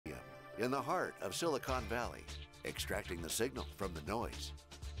in the heart of Silicon Valley, extracting the signal from the noise.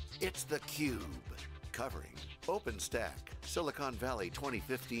 It's theCUBE, covering OpenStack Silicon Valley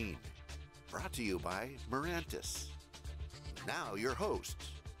 2015. Brought to you by Mirantis. Now your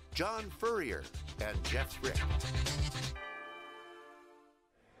hosts, John Furrier and Jeff Frick.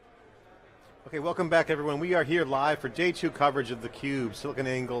 Okay, welcome back everyone. We are here live for day 2 coverage of theCUBE,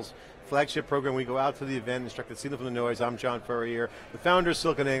 SiliconANGLE's flagship program. We go out to the event, instruct the signal from the noise. I'm John Furrier, the founder of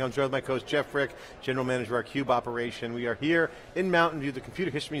SiliconANGLE. I'm joined by my co-host Jeff Frick, General Manager of our CUBE operation. We are here in Mountain View, the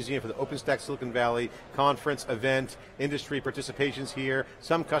Computer History Museum for the OpenStack Silicon Valley conference event. Industry participations here,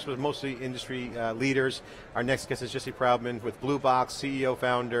 some customers, mostly industry leaders. Our next guest is Jesse Proudman with Blue Box, CEO,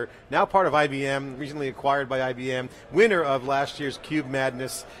 founder, now part of IBM, recently acquired by IBM, winner of last year's CUBE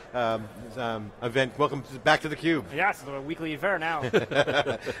Madness event. Welcome back to theCUBE. Yes, it's a weekly affair now.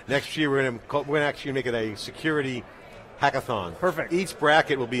 Next year we're going to actually make it a security hackathon. Perfect. Each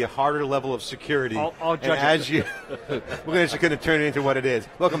bracket will be a harder level of security. I'll judge it. We're just going to turn it into what it is.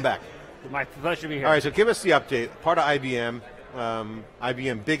 Welcome back. My pleasure to be here. All right, so give us the update. Part of IBM,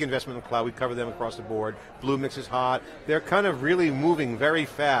 IBM, big investment in the cloud. We cover them across the board. Bluemix is hot. They're kind of really moving very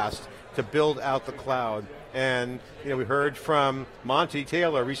fast to build out the cloud. And we heard from Monty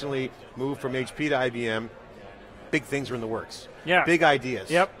Taylor, recently moved from HP to IBM. Big things are in the works. Yeah. Big ideas.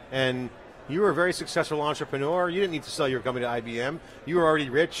 Yep. And you were a very successful entrepreneur. You didn't need to sell your company to IBM. You were already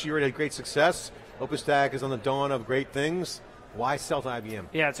rich. You already had great success. OpenStack is on the dawn of great things. Why sell to IBM?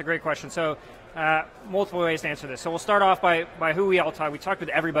 Yeah, it's a great question. So multiple ways to answer this. So we'll start off by who we all talk. We talked with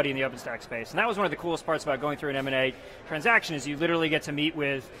everybody in the OpenStack space. And that was one of the coolest parts about going through an M&A transaction is you literally get to meet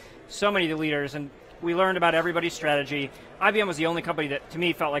with so many of the leaders. And we learned about everybody's strategy. IBM was the only company that, to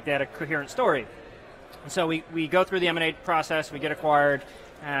me, felt like they had a coherent story. And so we go through the M&A process, we get acquired,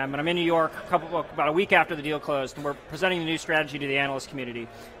 and I'm in New York about a week after the deal closed, and we're presenting the new strategy to the analyst community.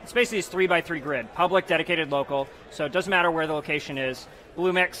 It's basically this 3x3 grid, public, dedicated, local, so it doesn't matter where the location is.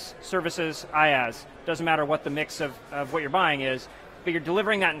 Bluemix, services, IaaS, doesn't matter what the mix of what you're buying is, but you're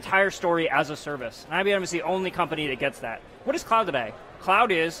delivering that entire story as a service. And IBM is the only company that gets that. What is cloud today?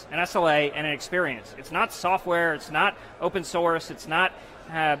 Cloud is an SLA and an experience. It's not software, it's not open source, it's not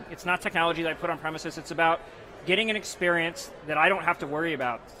technology that I put on premises. It's about getting an experience that I don't have to worry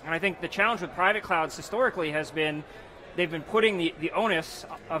about. And I think the challenge with private clouds historically has been they've been putting the onus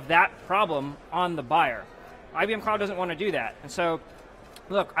of that problem on the buyer. IBM Cloud doesn't want to do that. And so,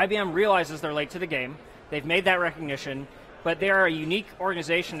 look, IBM realizes they're late to the game. They've made that recognition, but they are a unique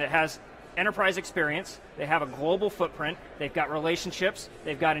organization that has enterprise experience, they have a global footprint, they've got relationships,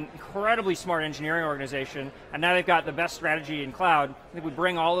 they've got an incredibly smart engineering organization, and now they've got the best strategy in cloud. I think we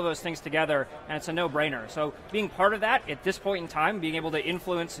bring all of those things together, and it's a no-brainer. So being part of that at this point in time, being able to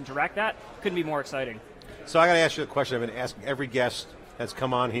influence and direct that, couldn't be more exciting. So I got to ask you the question I've been asking every guest that's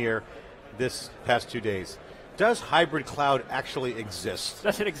come on here this past 2 days. Does hybrid cloud actually exist?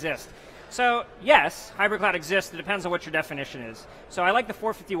 Does it exist? So yes, hybrid cloud exists. It depends on what your definition is. So I like the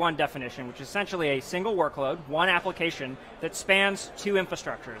 451 definition, which is essentially a single workload, one application that spans 2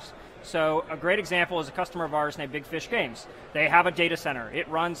 infrastructures. So a great example is a customer of ours named Big Fish Games. They have a data center. It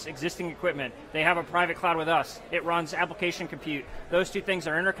runs existing equipment. They have a private cloud with us. It runs application compute. Those 2 things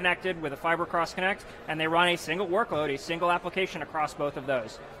are interconnected with a fiber cross connect, and they run a single workload, a single application across both of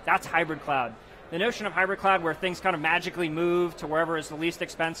those. That's hybrid cloud. The notion of hybrid cloud where things kind of magically move to wherever is the least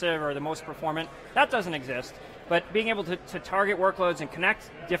expensive or the most performant, that doesn't exist. But being able to target workloads and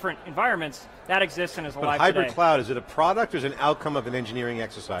connect different environments, that exists and is alive today. But hybrid cloud, is it a product or is it an outcome of an engineering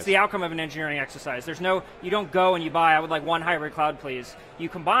exercise? It's the outcome of an engineering exercise. You don't go and you buy, I would like one hybrid cloud, please. You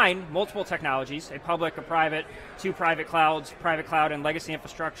combine multiple technologies, a public, a private, 2 private clouds, private cloud and legacy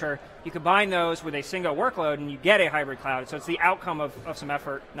infrastructure. You combine those with a single workload and you get a hybrid cloud. So it's the outcome of some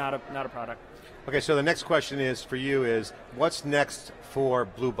effort, not a product. Okay, so the next question is for you is, what's next for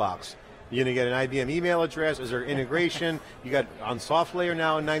Blue Box? You're going to get an IBM email address, is there integration? You got on SoftLayer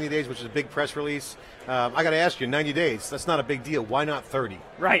now in 90 days, which is a big press release. I got to ask you, 90 days, that's not a big deal. Why not 30?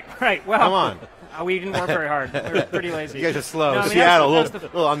 Right, well. Come on. We didn't work very hard. We were pretty lazy. You guys are slow. No, I mean, Seattle,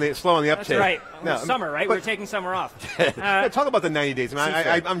 slow on the uptake. That's right. Summer, right? We're taking summer off. Talk about the 90 days.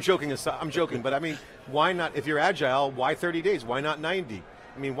 I mean, I'm joking, but I mean, why not, if you're agile, why 30 days? Why not 90?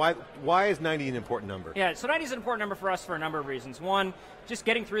 I mean, why is 90 an important number? Yeah, so 90 is an important number for us for a number of reasons. One, just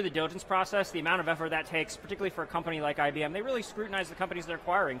getting through the diligence process, the amount of effort that takes, particularly for a company like IBM, they really scrutinize the companies they're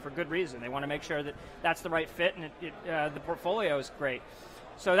acquiring for good reason. They want to make sure that that's the right fit and the portfolio is great.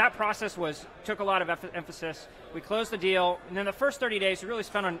 So that process took a lot of emphasis. We closed the deal, and then the first 30 days we really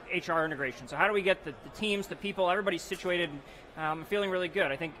spent on HR integration. So how do we get the teams, the people, everybody situated, feeling really good.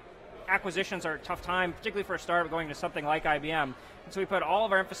 I think acquisitions are a tough time, particularly for a startup going to something like IBM. And so we put all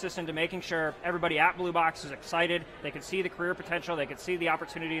of our emphasis into making sure everybody at Blue Box is excited, they could see the career potential, they could see the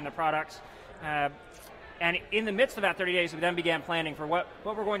opportunity in the products. And in the midst of that 30 days, we then began planning for what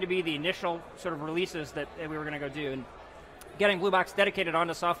were going to be the initial sort of releases that we were going to go do. And getting Blue Box dedicated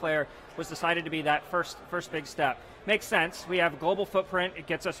onto SoftLayer was decided to be that first big step. Makes sense. We have a global footprint. It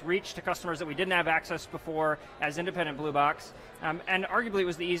gets us reach to customers that we didn't have access before as independent Blue Box. And arguably it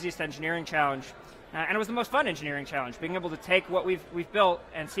was the easiest engineering challenge. And it was the most fun engineering challenge, being able to take what we've built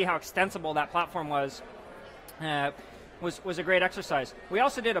and see how extensible that platform was a great exercise. We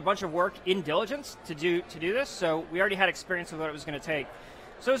also did a bunch of work in diligence to do this, so we already had experience with what it was going to take.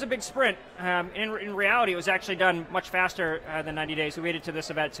 So it was a big sprint. In reality, it was actually done much faster than 90 days. We waited to this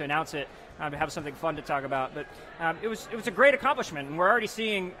event to announce it, to have something fun to talk about. But it was a great accomplishment, and we're already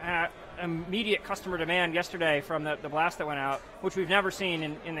seeing immediate customer demand yesterday from the blast that went out, which we've never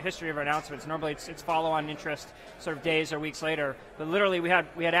seen in the history of our announcements. Normally it's follow-on interest sort of days or weeks later. But literally we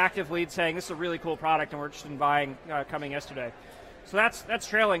had active leads saying this is a really cool product and we're interested in buying coming yesterday. So that's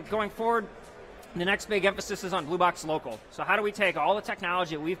trailing. Going forward, the next big emphasis is on Blue Box Local. So how do we take all the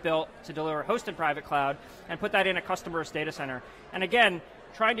technology that we've built to deliver hosted private cloud and put that in a customer's data center? And again,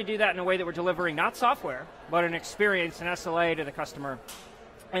 trying to do that in a way that we're delivering not software, but an experience, an SLA to the customer.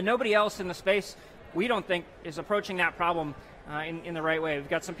 And nobody else in the space, we don't think, is approaching that problem in the right way. We've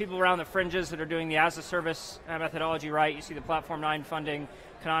got some people around the fringes that are doing the as-a-service methodology right. You see the Platform 9 funding.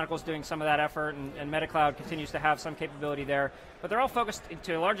 Canonical's doing some of that effort, and MetaCloud continues to have some capability there. But they're all focused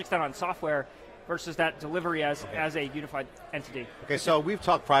to a large extent on software versus that delivery as a unified entity. Okay, so we've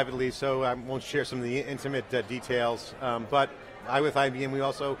talked privately, so I won't share some of the intimate details, but with IBM, we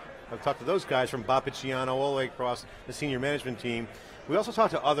also have talked to those guys from Bob Picciano all the way across the senior management team. We also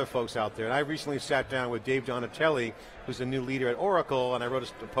talked to other folks out there, and I recently sat down with Dave Donatelli, who's the new leader at Oracle, and I wrote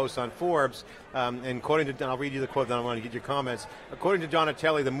a post on Forbes, and according to, I'll read you the quote, then I want to get your comments. According to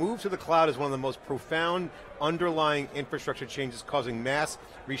Donatelli, the move to the cloud is one of the most profound underlying infrastructure changes causing mass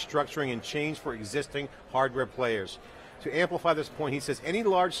restructuring and change for existing hardware players. To amplify this point, he says, any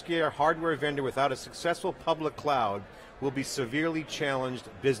large-scale hardware vendor without a successful public cloud will be severely challenged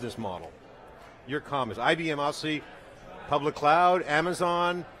business model. Your comments. IBM, obviously, public cloud,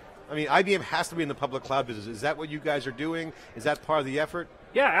 Amazon. I mean, IBM has to be in the public cloud business. Is that what you guys are doing? Is that part of the effort?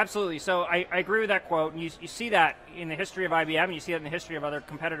 Yeah, absolutely. So I agree with that quote. And you see that in the history of IBM, and you see it in the history of other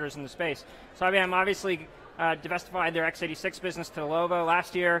competitors in the space. So IBM obviously diversified their x86 business to Lenovo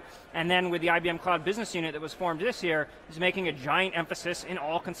last year, and then with the IBM Cloud Business Unit that was formed this year, is making a giant emphasis in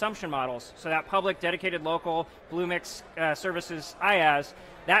all consumption models. So that public, dedicated, local, Bluemix services, IaaS,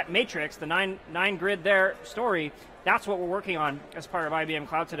 that matrix, the nine grid there story, that's what we're working on as part of IBM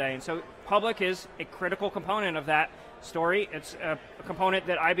Cloud today. And so public is a critical component of that story. It's a component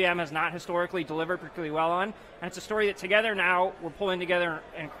that IBM has not historically delivered particularly well on, and it's a story that together now we're pulling together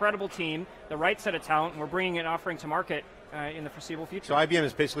an incredible team, the right set of talent, and we're bringing an offering to market in the foreseeable future. So IBM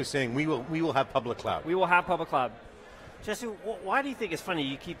is basically saying we will have public cloud. We will have public cloud. Jesse, why do you think it's funny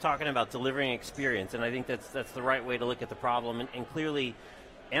you keep talking about delivering experience, and I think that's the right way to look at the problem, and clearly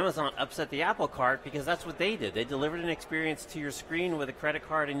Amazon upset the apple cart because that's what they did. They delivered an experience to your screen with a credit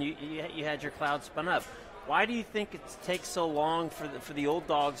card and you had your cloud spun up. Why do you think it takes so long for the old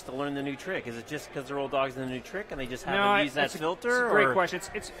dogs to learn the new trick? Is it just because they're old dogs in the new trick and they just haven't used that filter? It's a great question.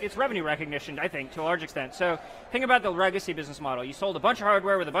 It's revenue recognition, I think, to a large extent. So think about the legacy business model. You sold a bunch of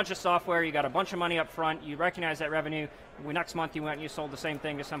hardware with a bunch of software, you got a bunch of money up front, you recognize that revenue, next month you went and you sold the same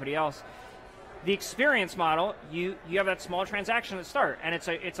thing to somebody else. The experience model, you have that small transaction at the start, and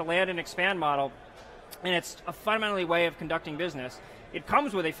it's a land and expand model, and it's a fundamentally way of conducting business. It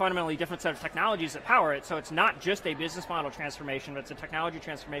comes with a fundamentally different set of technologies that power it, so it's not just a business model transformation, but it's a technology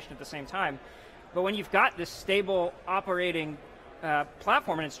transformation at the same time. But when you've got this stable operating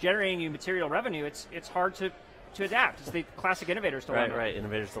platform and it's generating you material revenue, it's hard to adapt. It's the classic innovator's dilemma. Right,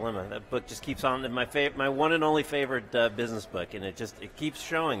 Innovator's Dilemma. That book just keeps on, my one and only favorite business book, and it keeps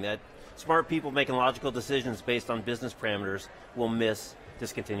showing that smart people making logical decisions based on business parameters will miss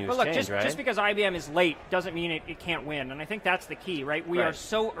discontinuous but look, change, right? Just because IBM is late doesn't mean it can't win, and I think that's the key, right? We are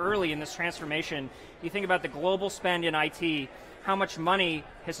so early in this transformation. You think about the global spend in IT, how much money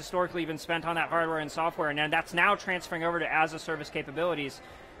has historically been spent on that hardware and software, and then that's now transferring over to as-a-service capabilities.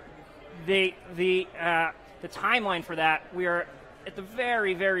 The timeline for that, we are at the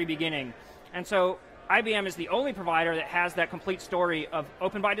very, very beginning, and so IBM is the only provider that has that complete story of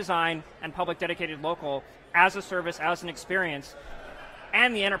open by design and public dedicated local as a service, as an experience,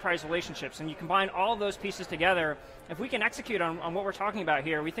 and the enterprise relationships. And you combine all of those pieces together, if we can execute on what we're talking about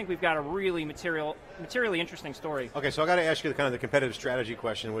here, we think we've got a really materially interesting story. Okay, so I got to ask you the competitive strategy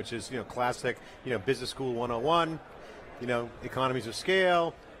question, which is classic business school 101. economies of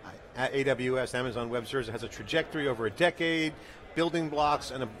scale. AWS, Amazon Web Services, has a trajectory over a decade, building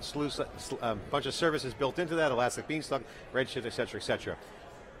blocks and a bunch of services built into that, Elastic Beanstalk, Redshift, et cetera, et cetera.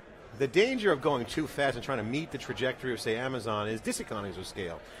 The danger of going too fast and trying to meet the trajectory of, say, Amazon is diseconomies of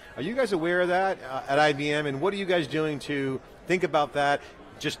scale. Are you guys aware of that at IBM, and what are you guys doing to think about that?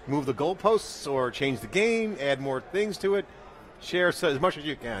 Just move the goalposts or change the game, add more things to it? Share as much as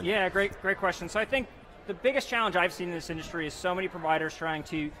you can. Yeah, great question. So I think the biggest challenge I've seen in this industry is so many providers trying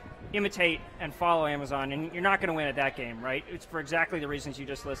to imitate and follow Amazon, and you're not going to win at that game, right? It's for exactly the reasons you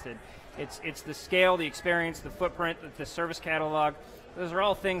just listed. It's the scale, the experience, the footprint, the service catalog. Those are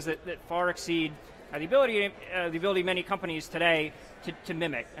all things that far exceed the ability of many companies today to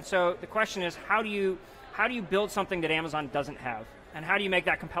mimic. And so the question is, how do you build something that Amazon doesn't have? And how do you make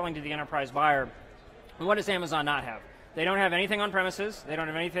that compelling to the enterprise buyer? And what does Amazon not have? They don't have anything on premises. They don't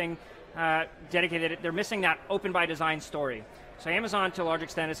have anything dedicated. They're missing that open by design story. So Amazon, to a large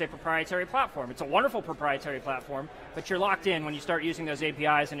extent, is a proprietary platform. It's a wonderful proprietary platform, but you're locked in when you start using those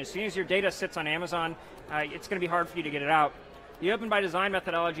APIs, and as soon as your data sits on Amazon, it's going to be hard for you to get it out. The open by design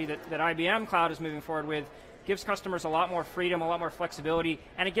methodology that IBM Cloud is moving forward with gives customers a lot more freedom, a lot more flexibility,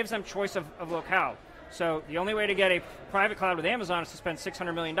 and it gives them choice of locale. So the only way to get a private cloud with Amazon is to spend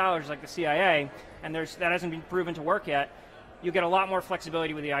 $600 million like the CIA, and that hasn't been proven to work yet. You get a lot more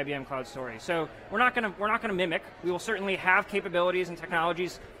flexibility with the IBM Cloud story. So we're not going to mimic. We will certainly have capabilities and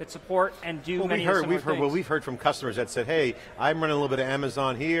technologies that support and do many of the similar things. We've heard from customers that said, hey, I'm running a little bit of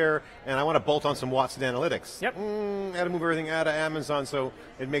Amazon here, and I want to bolt on some Watson Analytics. Yep. I got to move everything out of Amazon, so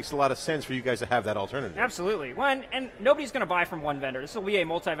it makes a lot of sense for you guys to have that alternative. Absolutely. And nobody's going to buy from one vendor. This will be a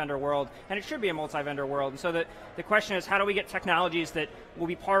multi-vendor world, and it should be a multi-vendor world. And so the question is, how do we get technologies that will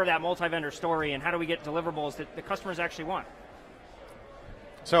be part of that multi-vendor story, and how do we get deliverables that the customers actually want?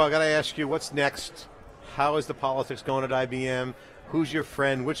 So I got to ask you, what's next? How is the politics going at IBM? Who's your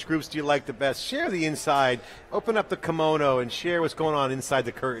friend? Which groups do you like the best? Share the inside. Open up the kimono and share what's going on inside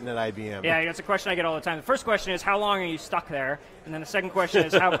the curtain at IBM. Yeah, that's a question I get all the time. The first question is, how long are you stuck there? And then the second question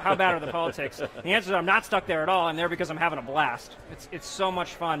is, how bad are the politics? The answer is, I'm not stuck there at all. I'm there because I'm having a blast. It's so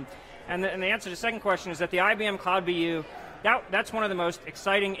much fun. And the answer to the second question is that the IBM Cloud BU, that's one of the most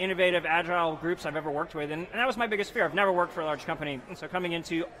exciting, innovative, agile groups I've ever worked with, and that was my biggest fear. I've never worked for a large company, and so coming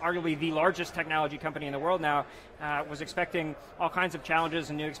into arguably the largest technology company in the world now, was expecting all kinds of challenges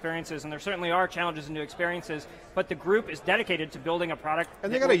and new experiences, and there certainly are challenges and new experiences, but the group is dedicated to building a product.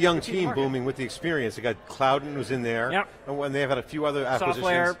 And they got a young team booming with the experience. They got Clouden who's in there, yep. And they've had a few other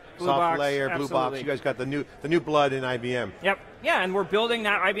acquisitions. SoftLayer, Blue Box. You guys got the new blood in IBM. Yep. Yeah, and we're building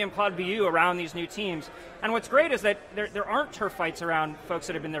that IBM Cloud BU around these new teams. And what's great is that there aren't turf fights around folks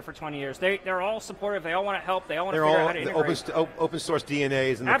that have been there for 20 years. They're all supportive. They all want to help. They all want to figure out how to integrate. Open source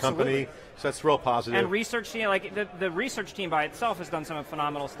DNAs in the company, so that's real positive. And research team, like the research team by itself has done some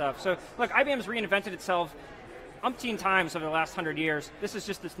phenomenal stuff. So look, IBM's reinvented itself umpteen times over the last 100 years. This is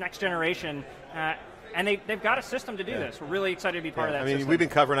just this next generation. And they've got a system to do this. We're really excited to be part of that system. We've been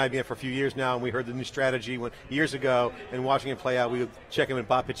covering IBM for a few years now, and we heard the new strategy years ago, and watching it play out. We would check in with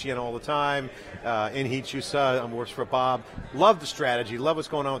Bob Picciano all the time. Inheet Chusa works for Bob. Love the strategy, love what's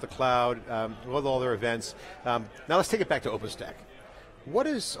going on with the cloud, love all their events. Now let's take it back to OpenStack. What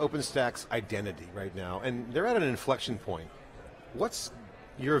is OpenStack's identity right now? And they're at an inflection point. What's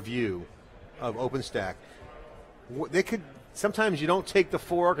your view of OpenStack? Sometimes you don't take the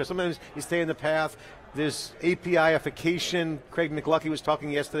fork, or sometimes you stay in the path. There's API-ification. Craig McLucky was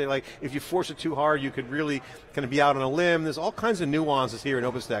talking yesterday, like if you force it too hard, you could really kind of be out on a limb. There's all kinds of nuances here in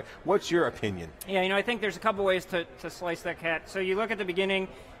OpenStack. What's your opinion? Yeah, I think there's a couple ways to slice that cat. So you look at the beginning,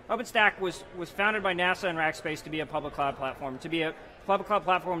 OpenStack was founded by NASA and Rackspace to be a public cloud platform, to be a public cloud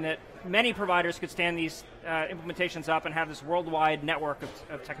platform that many providers could stand these implementations up and have this worldwide network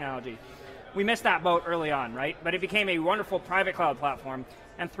of technology. We missed that boat early on, right? But it became a wonderful private cloud platform,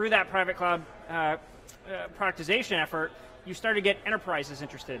 and through that private cloud productization effort, you started to get enterprises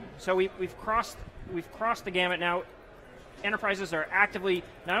interested. So we've crossed the gamut now. Enterprises are actively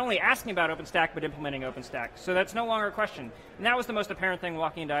not only asking about OpenStack, but implementing OpenStack. So that's no longer a question. And that was the most apparent thing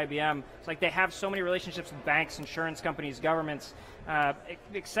walking into IBM. It's like they have so many relationships with banks, insurance companies, governments, et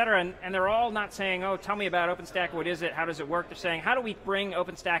cetera, and they're all not saying, oh, tell me about OpenStack, what is it, how does it work? They're saying, how do we bring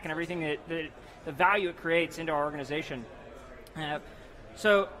OpenStack and everything that the value it creates into our organization?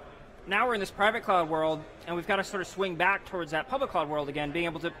 So now we're in this private cloud world, and we've got to sort of swing back towards that public cloud world again, being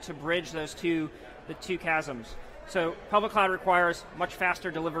able to bridge the two chasms. So public cloud requires much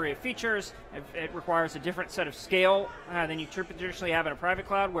faster delivery of features. It requires a different set of scale than you traditionally have in a private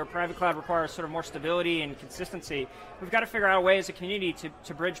cloud, where private cloud requires sort of more stability and consistency. We've got to figure out a way as a community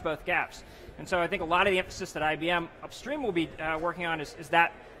to bridge both gaps. And so I think a lot of the emphasis that IBM upstream will be working on is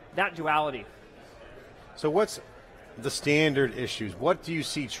that duality. So what's the standard issues? What do you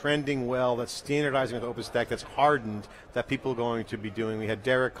see trending well that's standardizing with OpenStack that's hardened that people are going to be doing? We had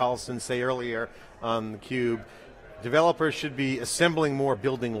Derek Carlson say earlier on theCUBE, developers should be assembling more,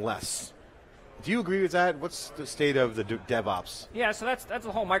 building less. Do you agree with that? What's the state of the DevOps? Yeah, so that's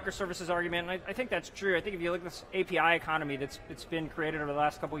the whole microservices argument, and I think that's true. I think if you look at this API economy that's been created over the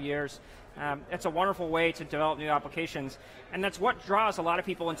last couple of years, it's a wonderful way to develop new applications, and that's what draws a lot of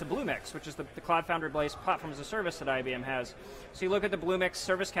people into Bluemix, which is the Cloud Foundry-based platform as a service that IBM has. So you look at the Bluemix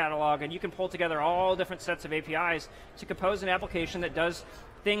service catalog, and you can pull together all different sets of APIs to compose an application that does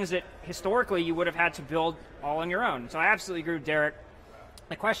things that historically you would have had to build all on your own. So I absolutely agree with Derek.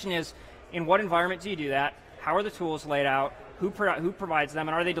 The question is, in what environment do you do that? How are the tools laid out? Who provides them,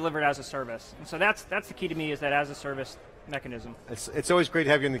 and are they delivered as a service? And so that's the key to me, is that as a service mechanism. It's always great to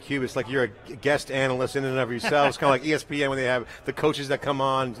have you on theCUBE. It's like you're a guest analyst in and of yourself. It's kind of like ESPN when they have the coaches that come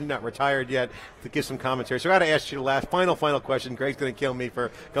on, not retired yet, to give some commentary. So I got to ask you the last, final question. Greg's going to kill me for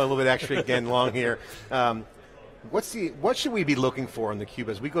going a little bit extra again long here. What should we be looking for on theCUBE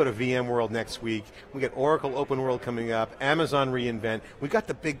as we go to VMworld next week? We got Oracle Open World coming up, Amazon reInvent. We got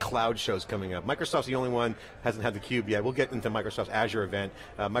the big cloud shows coming up. Microsoft's the only one hasn't had theCUBE yet. We'll get into Microsoft's Azure event.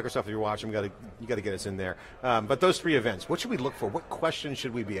 Microsoft, if you're watching, you got to get us in there. But those three events, what should we look for? What questions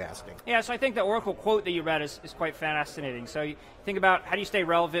should we be asking? Yeah, so I think the Oracle quote that you read is quite fascinating. So you think about how do you stay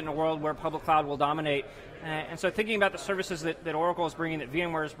relevant in a world where public cloud will dominate. And so thinking about the services that Oracle is bringing, that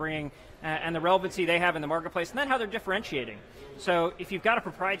VMware is bringing, and the relevancy they have in the marketplace, and then how they're differentiating. So if you've got a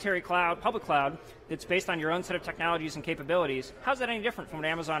proprietary cloud, public cloud, that's based on your own set of technologies and capabilities, how's that any different from what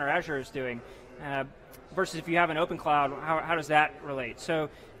Amazon or Azure is doing? Versus if you have an open cloud, how does that relate? So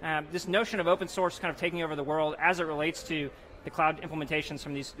this notion of open source kind of taking over the world as it relates to the cloud implementations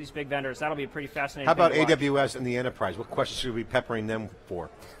from these big vendors, that'll be a pretty fascinating How about thing to watch. AWS and the enterprise? What questions should we be peppering them for?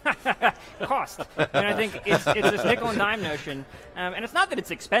 Cost. And I think it's this nickel and dime notion, and it's not that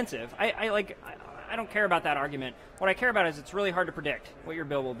it's expensive. I don't care about that argument. What I care about is it's really hard to predict what your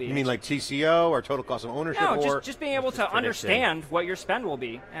bill will be. You mean like TCO or total cost of ownership? No, just being able to understand what your spend will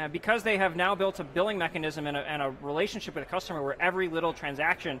be. Because they have now built a billing mechanism and a relationship with a customer where every little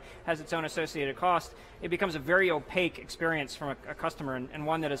transaction has its own associated cost, it becomes a very opaque experience from a customer, and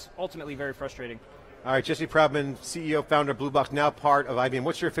one that is ultimately very frustrating. All right, Jesse Proudman, CEO, founder of Blue Box, now part of IBM.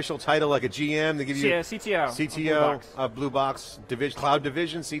 What's your official title, like a GM? They give you CTO. CTO, Blue Box division, cloud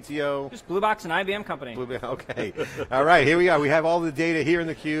division, CTO. Just Blue Box and IBM company. Okay. All right, here we are. We have all the data here in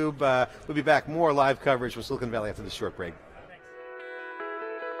theCUBE. We'll be back, more live coverage from Silicon Valley after this short break.